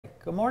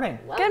Good morning.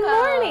 Welcome. Good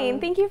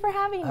morning. Thank you for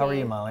having me. How are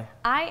you, Molly?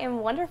 I am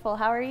wonderful.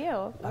 How are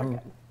you?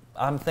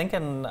 I'm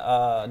thinking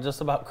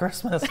just about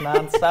Christmas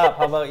nonstop.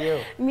 How about you?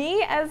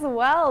 Me as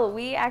well.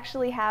 We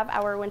actually have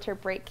our winter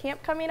break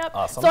camp coming up.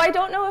 Awesome. So I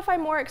don't know if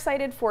I'm more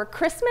excited for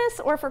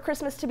Christmas or for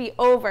Christmas to be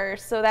over,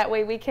 so that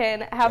way we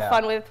can have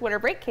fun with winter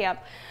break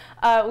camp.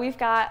 We've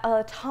got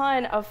a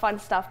ton of fun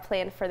stuff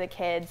planned for the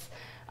kids.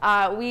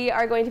 We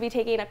are going to be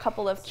taking a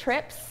couple of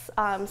trips,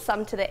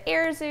 some to the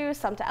Air Zoo,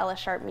 some to Ella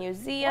Sharp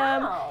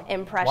Museum,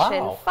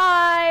 Impression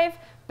 5,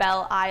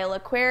 Belle Isle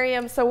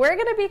Aquarium. So we're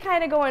going to be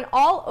kind of going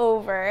all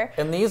over.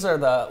 And these are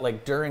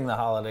during the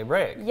holiday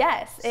break.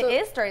 Yes, it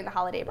is during the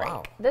holiday break.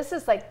 Wow. This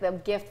is like the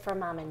gift for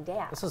mom and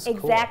dad. This is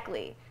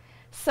Exactly.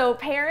 So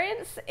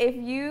parents, if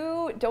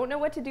you don't know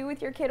what to do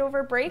with your kid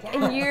over break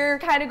and you're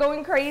kind of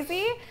going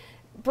crazy,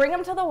 bring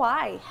them to the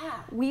Y. Yeah.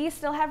 We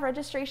still have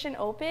registration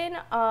open,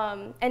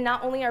 and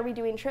not only are we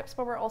doing trips,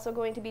 but we're also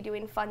going to be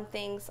doing fun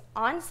things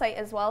on site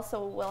as well.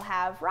 So we'll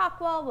have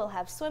Rockwell, we'll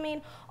have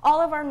swimming, all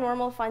of our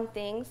normal fun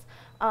things.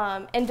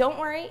 And don't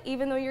worry,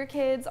 even though your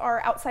kids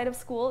are outside of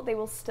school, they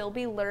will still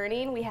be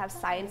learning. We have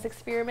science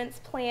experiments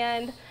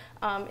planned.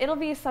 It'll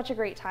be such a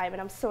great time,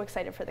 and I'm so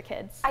excited for the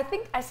kids. I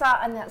think I saw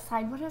on that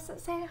slide, what does it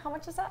say? How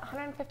much is that?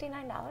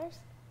 $159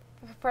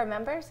 for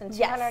members and $209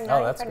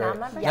 that's for great.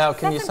 non-members? Now,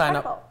 can you That's sign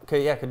incredible. up?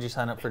 Could you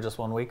sign up for just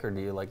 1 week, or do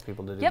you like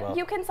people to do both? Yep,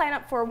 you can sign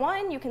up for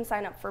one, you can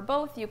sign up for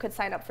both, you could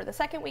sign up for the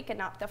second week and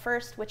not the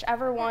first,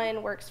 whichever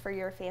one works for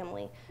your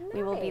family.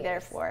 We will be there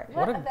for.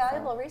 What a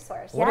valuable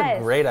resource. What a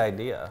great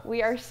idea.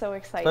 We are so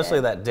excited.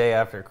 Especially that day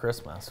after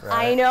Christmas,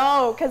 right? I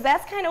know, because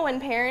that's kind of when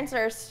parents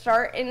are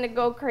starting to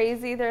go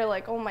crazy. They're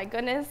like, oh my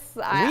goodness,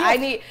 We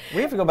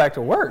have to go back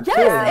to work, Yes,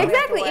 too.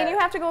 exactly, and you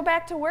have to go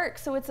back to work,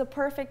 so it's a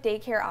perfect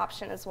daycare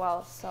option as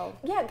well. So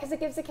Yeah, because it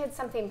gives the kids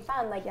something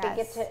fun. Like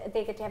Yes.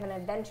 they get to have an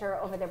adventure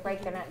over their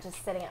break. They're not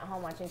just sitting at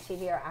home watching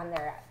TV or on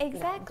their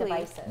Exactly.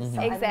 devices.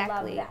 So Exactly. I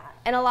love that.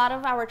 And a lot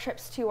of our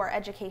trips too are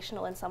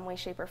educational in some way,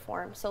 shape, or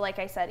form. So like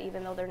I said,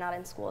 even though they're not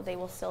in school, they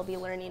will still be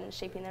learning and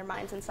shaping their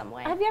minds in some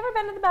way. Have you ever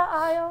been to the Belle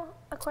Isle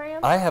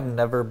Aquarium? I have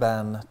never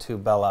been to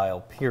Belle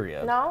Isle,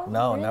 period. No?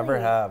 No, Really? never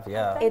have,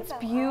 yeah. It's Oh,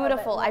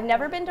 beautiful. but I've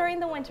never been during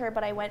the winter,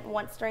 but I went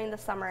once during the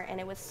summer, and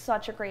it was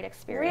such a great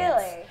experience.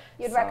 Really?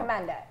 You'd So-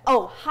 recommend it?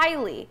 Oh,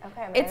 highly.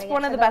 Okay, I'm It's adding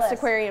one it of to the the best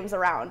list. aquariums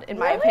around, in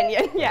my Really?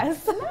 opinion.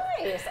 Yes.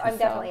 Nice. I'm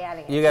definitely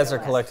adding it. You to guys the are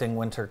list. collecting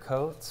winter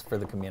coats for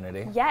the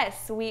community.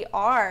 Yes, we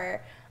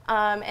are.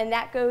 And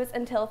that goes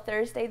until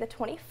Thursday the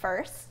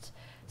 21st.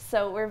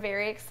 So we're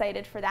very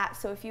excited for that.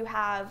 So if you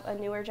have a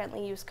new or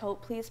gently used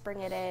coat, please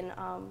bring it in.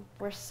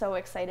 We're so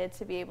excited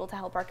to be able to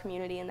help our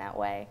community in that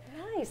way.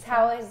 Nice.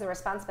 How has the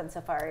response been so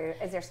far?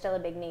 Is there still a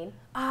big need?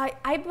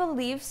 I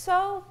believe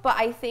so, but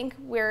I think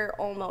we're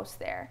almost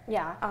there.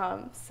 Yeah.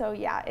 So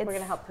yeah, it's, We're going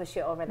to help push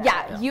you over that.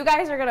 Yeah, you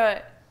guys are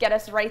gonna get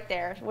us right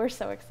there. We're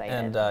so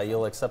excited. And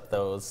you'll accept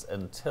those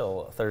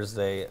until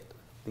Thursday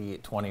the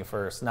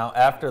 21st. Now,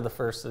 after the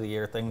first of the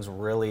year, things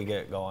really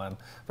get going.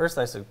 First,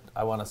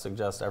 I want to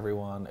suggest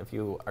everyone, if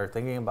you are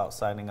thinking about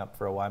signing up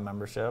for a Y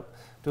membership,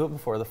 do it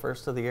before the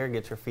first of the year.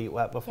 Get your feet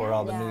wet before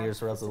all the New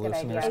Year's That's a good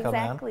resolutioners idea. come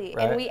in. Exactly.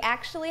 Right? And we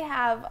actually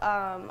have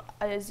a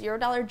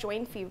 $0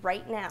 join fee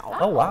right now.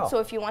 Oh, wow. So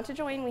if you want to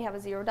join, we have a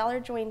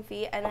 $0 join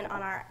fee. And then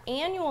on our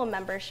annual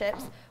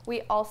memberships,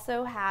 we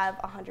also have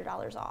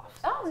 $100 off.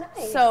 Oh,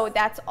 nice. So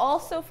that's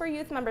also for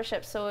youth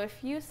memberships. So if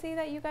you see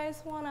that you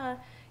guys want to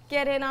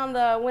get in on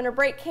the winter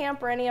break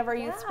camp or any of our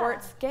youth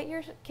sports, get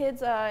your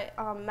kids a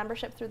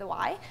membership through the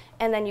Y,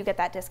 and then you get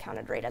that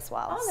discounted rate as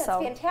well. Oh, that's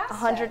so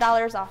fantastic.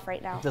 $100 off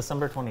right now.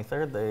 December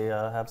 23rd, they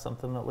have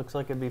something that looks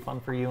like it'd be fun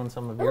for you and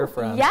some of your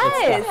friends.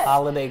 yes. It's the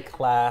Holiday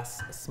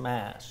Class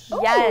Smash. Ooh,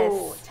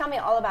 Yes. Tell me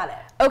all about it.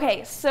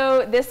 Okay,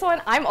 so this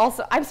one,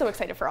 I'm so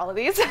excited for all of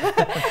these.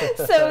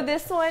 So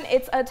this one,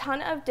 it's a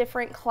ton of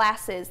different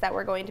classes that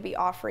we're going to be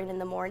offering in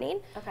the morning.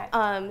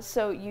 Okay.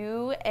 So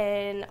you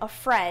and a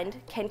friend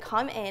can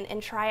come in and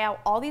try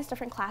out all these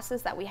different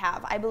classes that we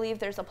have. I believe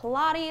there's a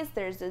Pilates,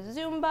 there's a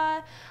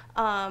Zumba.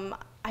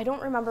 I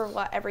don't remember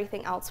what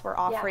everything else we're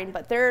offering,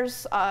 but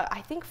there's,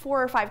 I think,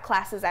 4 or 5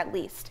 classes at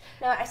least.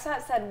 Now, I saw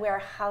it said wear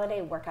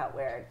holiday workout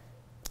wear.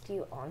 Do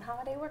you own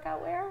holiday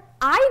workout wear?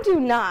 I do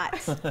not,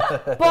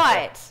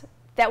 but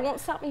that won't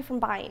stop me from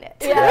buying it.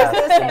 Yeah,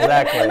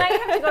 exactly. You might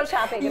have to go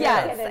shopping. And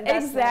Yes, make an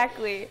investment.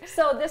 exactly.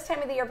 So this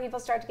time of the year, people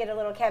start to get a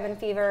little cabin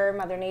fever.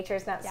 Mother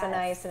Nature's not so Yes.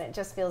 nice, and it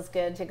just feels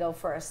good to go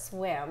for a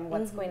swim.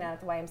 What's going on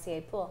at the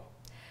YMCA pool?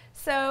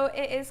 So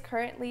it is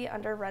currently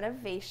under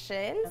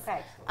renovations.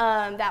 Okay.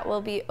 That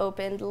will be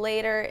opened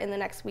later in the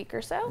next week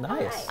or so.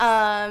 Nice.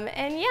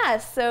 And yeah,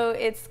 so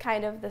it's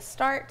kind of the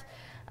start.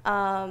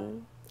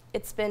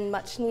 It's been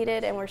much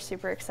needed, and we're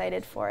super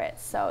excited for it.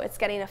 So it's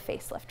getting a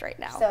facelift right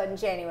now. So in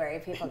January,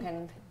 people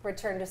can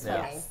return to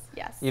swimming.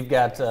 Yes. You've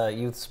got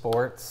youth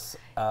sports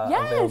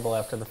Yes. available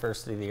after the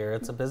first of the year.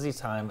 It's a busy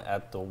time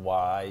at the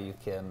Y. You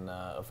can,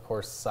 of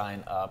course,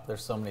 sign up.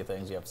 There's so many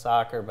things. You have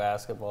soccer,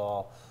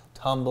 basketball,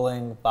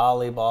 tumbling,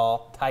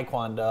 volleyball,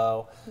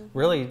 taekwondo.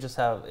 Really, you just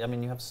have, I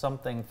mean, you have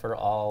something for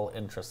all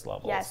interest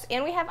levels. Yes,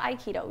 and we have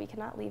Aikido. We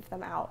cannot leave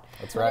them out.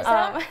 That's right.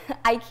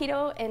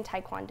 Aikido and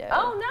Taekwondo.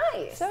 Oh,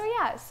 nice. So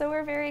yeah, so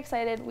we're very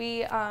excited.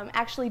 We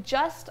actually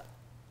just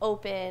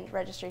opened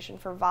registration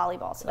for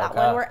volleyball, so that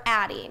one we're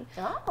adding.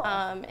 Oh.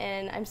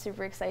 And I'm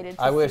super excited to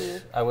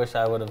see. I wish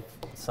I would have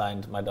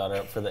signed my daughter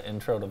up for the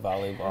intro to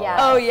volleyball. Yeah.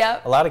 Oh,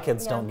 yep. A lot of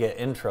kids don't get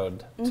introed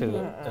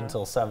to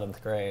until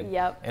 7th grade.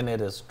 Yep. And it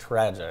is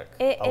tragic.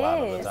 It a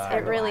lot is. Of the time.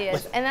 It really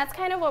is. And that's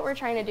kind of what we're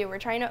trying to do. We're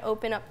trying to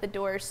open up the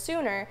doors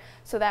sooner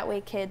so that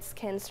way kids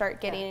can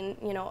start getting,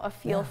 you know, a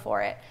feel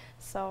for it.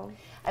 So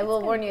I will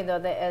warn you though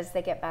that as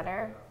they get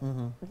better,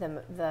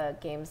 the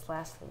games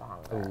last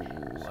longer.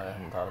 Ooh, I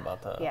hadn't thought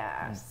about that.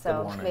 Yeah,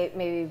 so warning.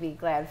 maybe be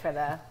glad for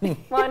the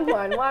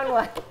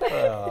 1-1-1-1.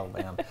 Oh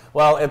man.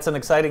 Well, it's an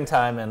exciting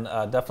time, and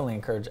definitely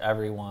encourage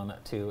everyone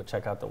to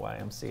check out the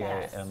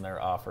YMCA and their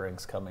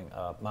offerings coming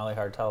up. Molly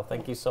Hartel,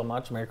 thank you so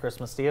much. Merry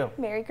Christmas to you.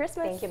 Merry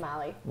Christmas. Thank you,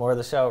 Molly. More of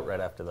the show right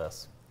after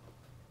this.